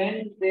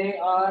when they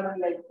are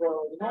like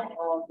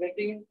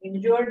getting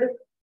injured.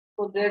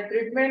 So their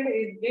treatment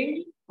is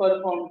being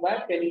performed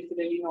by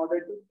penicillin in order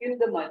to kill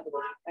the microbe,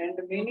 and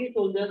many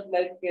soldiers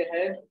like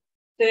have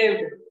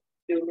saved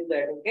due to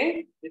that.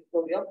 Okay,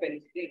 discovery of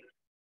penicillin.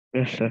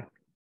 Yes, sir.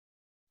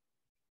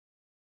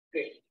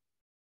 Okay,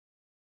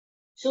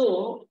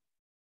 so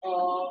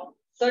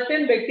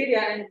certain bacteria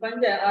and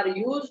fungi are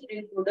used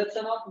in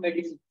production of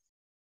medicine.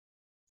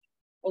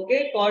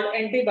 Okay, called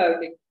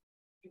antibiotics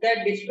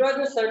that destroy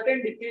the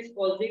certain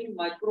disease-causing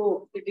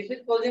microbes. The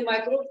disease-causing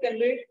microbes can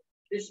be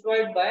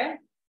destroyed by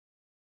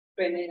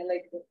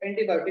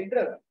antibiotic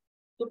drug.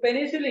 So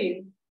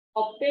penicillin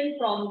obtained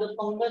from the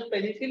fungus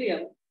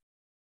Penicillium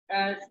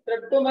and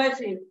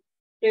streptomycin,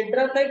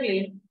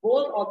 tetracycline,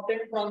 both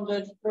obtained from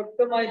the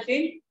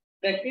streptomycin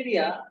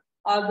bacteria,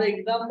 are the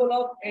example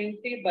of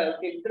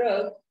antibiotic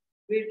drugs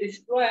we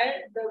destroy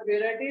the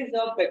varieties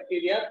of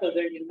bacteria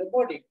present in the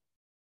body.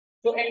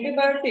 So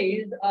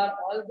antibiotics are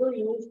also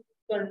used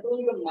to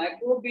control the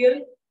microbial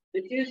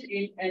disease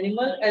in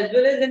animal as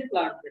well as in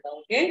plant data.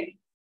 Okay.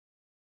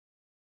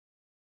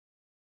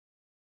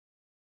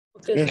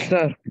 Okay, Yes, sir.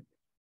 sir.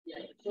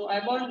 Yeah. So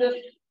I want just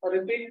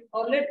repeat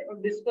or let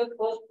discuss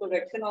first the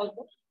vaccine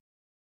also.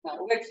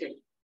 Now vaccine.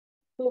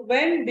 So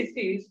when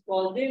disease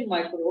causing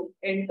microbe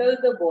enters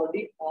the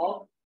body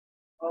of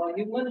a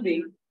human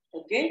being,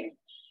 okay,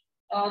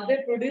 they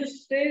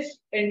produce this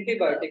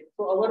antibiotic.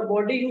 So our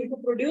body used to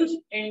produce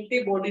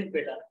antibodies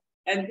better,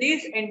 and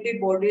these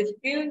antibodies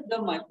kill the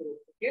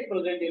microbes, okay,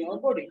 present in our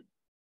body.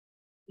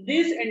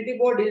 These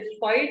antibodies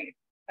fight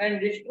and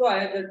destroy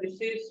the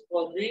disease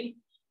causing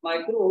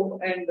microbe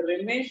and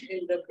remains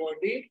in the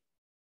body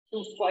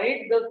to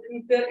fight the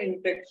future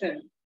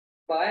infection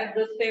by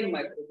the same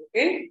microbe.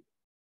 Okay.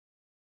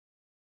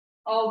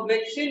 A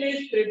vaccine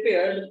is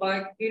prepared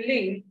by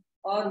killing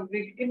or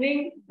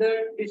weakening the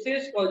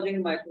disease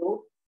causing microbe.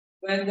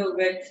 When the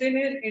vaccine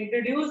is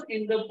introduced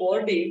in the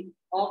body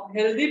of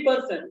healthy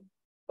person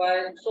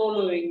by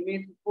swallowing,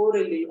 means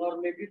orally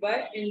or maybe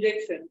by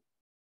injection,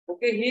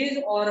 okay, his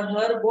or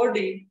her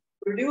body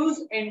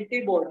produce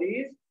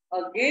antibodies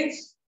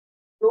against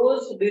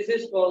those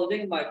disease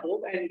causing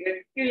microbe and get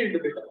killed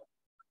better.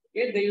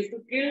 Okay, they used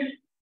to kill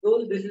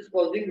those disease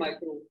causing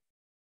microbes.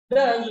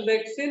 Thus,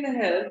 vaccine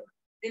help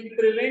in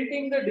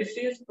preventing the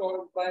disease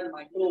caused by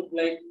microbes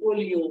like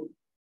polio,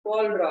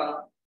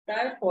 cholera,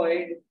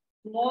 typhoid,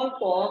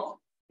 smallpox,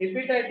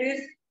 hepatitis,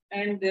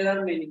 and there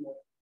are many more.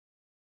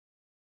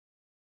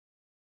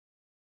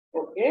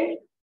 Okay.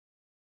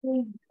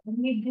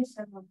 Need this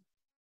or not?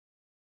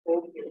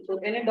 Okay. So,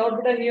 any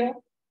doubt better here?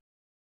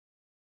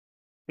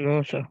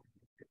 No, sir.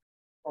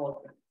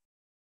 Okay.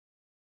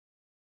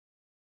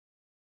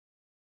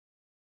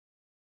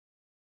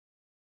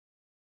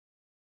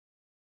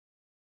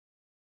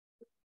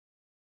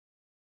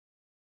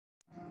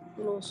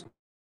 No, sir.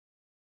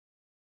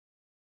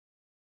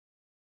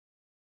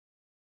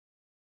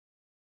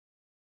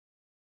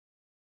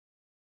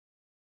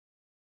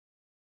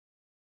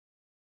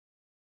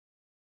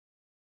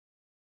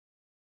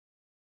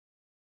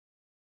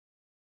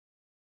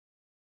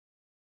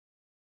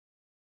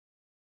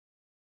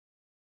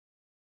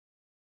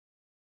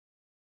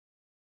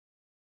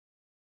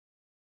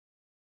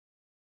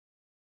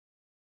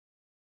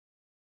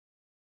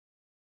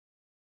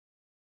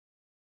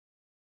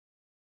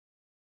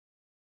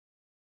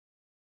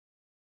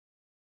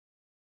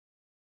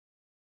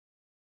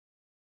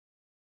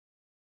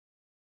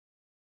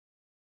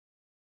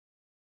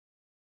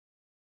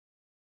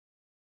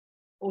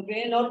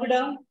 Okay. Not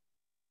better.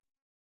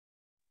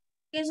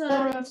 Okay, sir.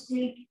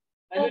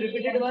 Have you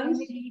repeated once?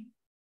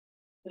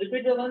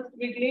 Repeat the once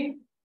quickly.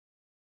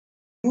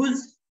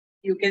 Use,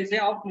 you can say,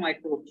 of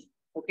microbes.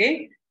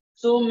 Okay.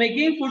 So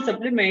making food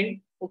supplement,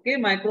 okay,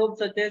 microbes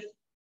such as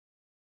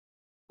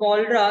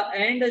cholera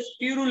and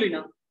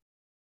spirulina.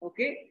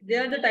 Okay, they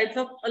are the types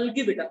of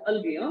algae beta,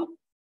 algae. Huh?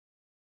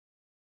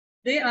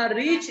 They are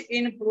rich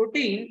in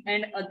protein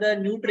and other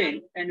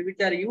nutrients and which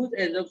are used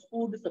as a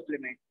food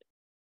supplement.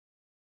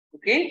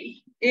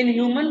 Okay, in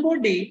human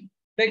body,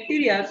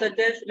 bacteria such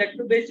as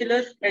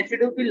lactobacillus,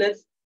 acidophilus,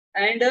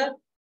 and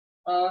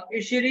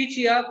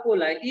Escherichia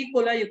coli, E.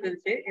 coli, you can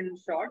say in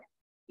short,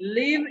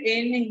 live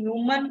in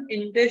human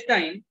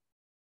intestine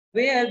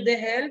where they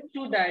help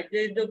to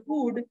digest the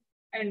food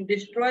and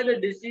destroy the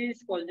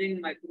disease causing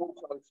microbes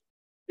also.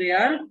 They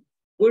are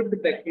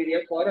good bacteria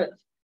for us.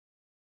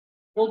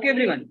 Okay,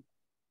 everyone.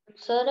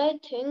 Sir, I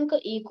think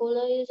E.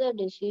 coli is a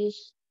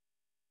disease.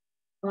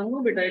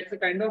 No, beta, it's a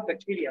kind of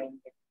bacteria.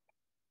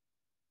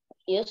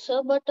 Yes,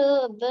 sir, but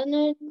when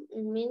it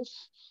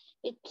means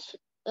it's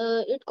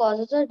it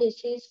causes a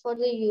disease for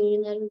the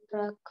urinary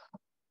tract.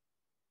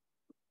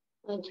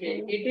 I Okay,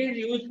 think. it is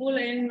useful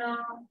in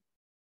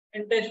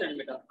intestine,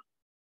 beta.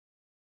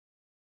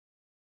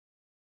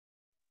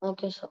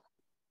 Okay, sir.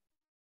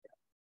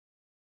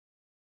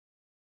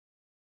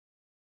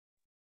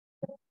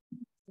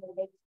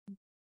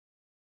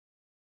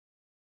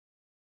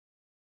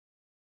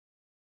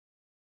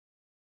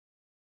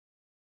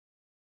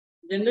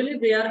 Generally,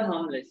 they are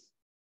harmless.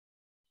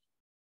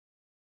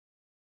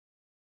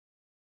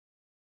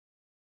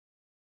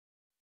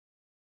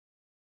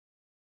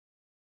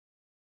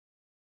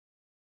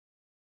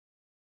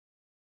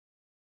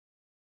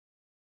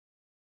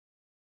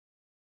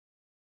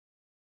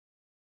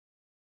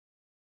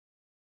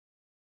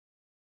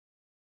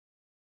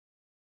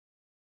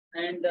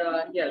 And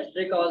yes,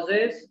 they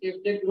causes,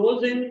 if they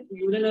grows in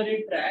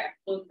urinary tract,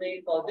 so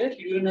they causes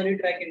urinary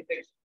tract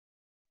infection.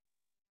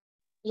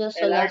 Yes,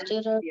 sir. LR, Last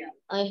year yeah,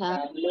 I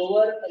had.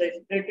 lower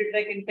respiratory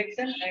tract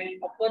infection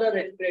and upper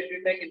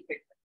respiratory tract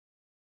infection.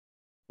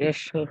 Yes,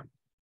 sir.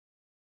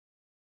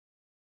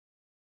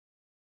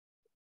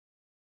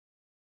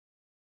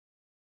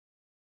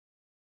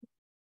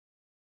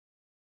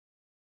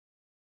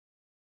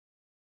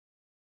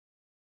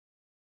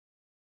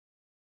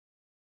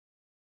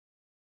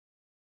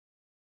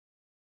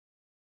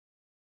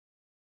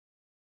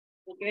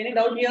 Okay, any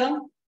doubt here?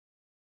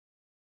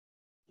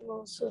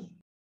 No, sir.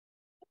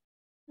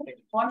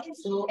 What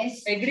is So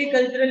S?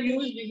 agricultural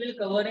use we will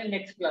cover in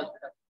next class.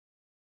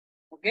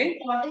 Okay.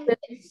 What is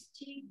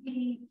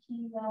STP?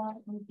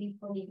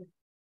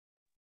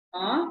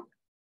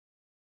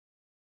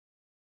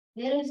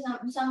 There is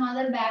some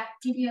other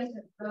bacteria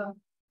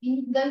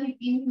in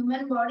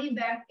human body.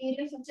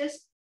 Bacteria such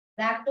as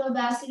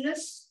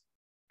lactobacillus,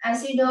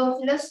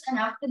 acidophilus, and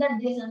after that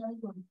there is another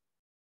one.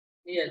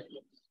 Yes.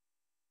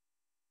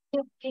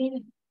 Can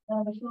you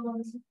show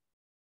us?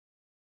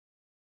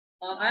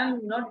 I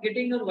am not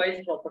getting your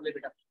voice properly,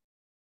 beta.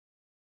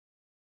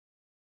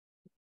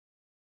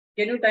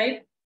 Can you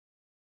type?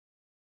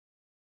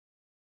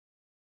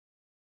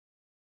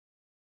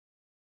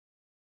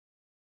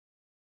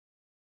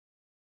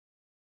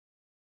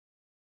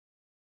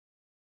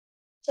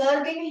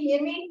 Sir, can you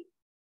hear me?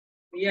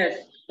 Yes,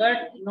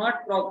 but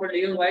not properly.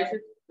 Your voice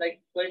is like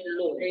quite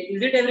low.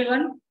 Is it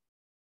everyone?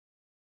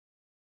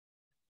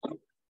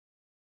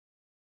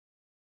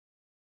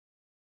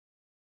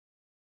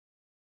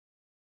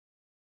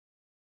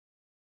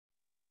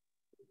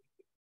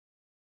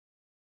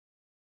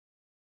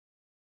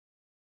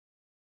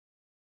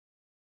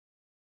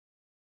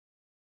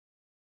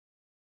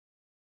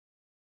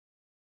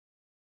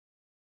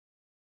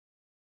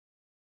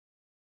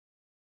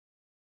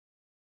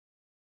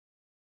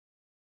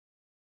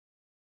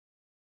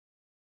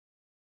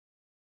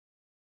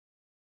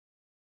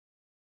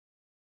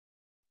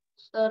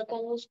 Sir, can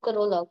you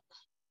scroll up?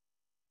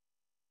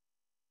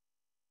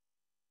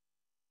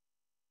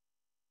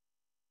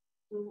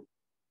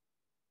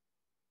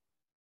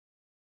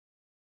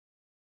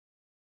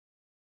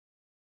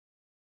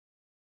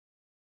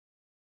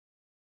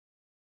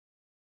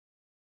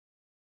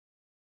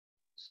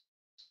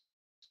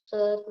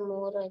 Sir,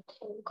 more, I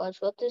think.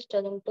 Ashwath is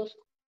telling to.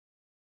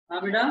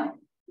 Beta,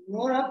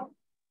 more up.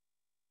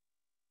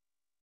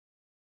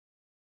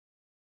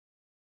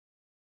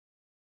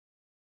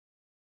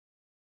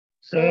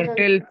 Sir,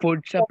 till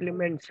food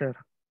supplements, sir.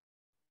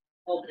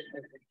 Okay.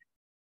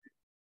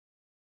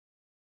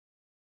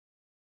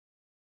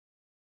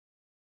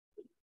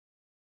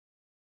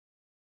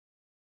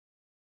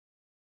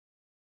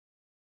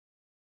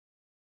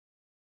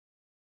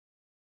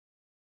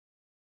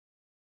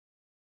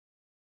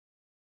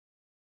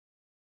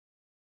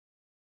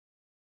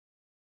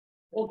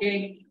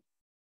 Okay.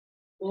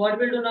 So what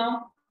we'll do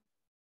now?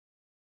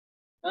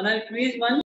 When I quiz one.